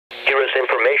There is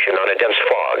information on a dense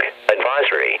fog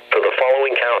advisory for the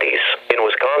following counties in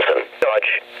Wisconsin: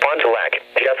 Dodge, Fond du Lac,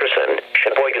 Jefferson,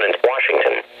 Sheboygan, and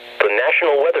Washington. The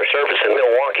National Weather Service in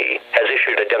Milwaukee has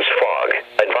issued a dense fog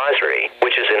advisory,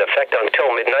 which is in effect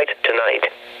until midnight tonight.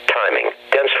 Timing: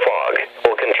 dense fog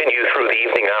will continue through the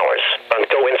evening hours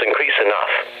until winds increase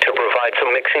enough to provide some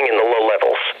mixing in the low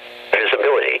levels.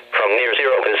 Visibility from near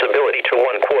zero visibility to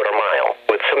 1/4 mile,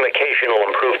 with some occasional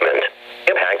improvement.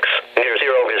 Impacts: near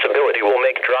zero visibility will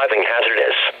make driving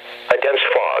hazardous. A dense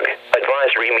fog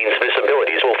advisory means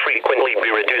visibilities will frequently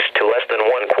be reduced to less than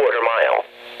 1/4 mile.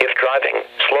 If driving,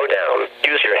 slow down.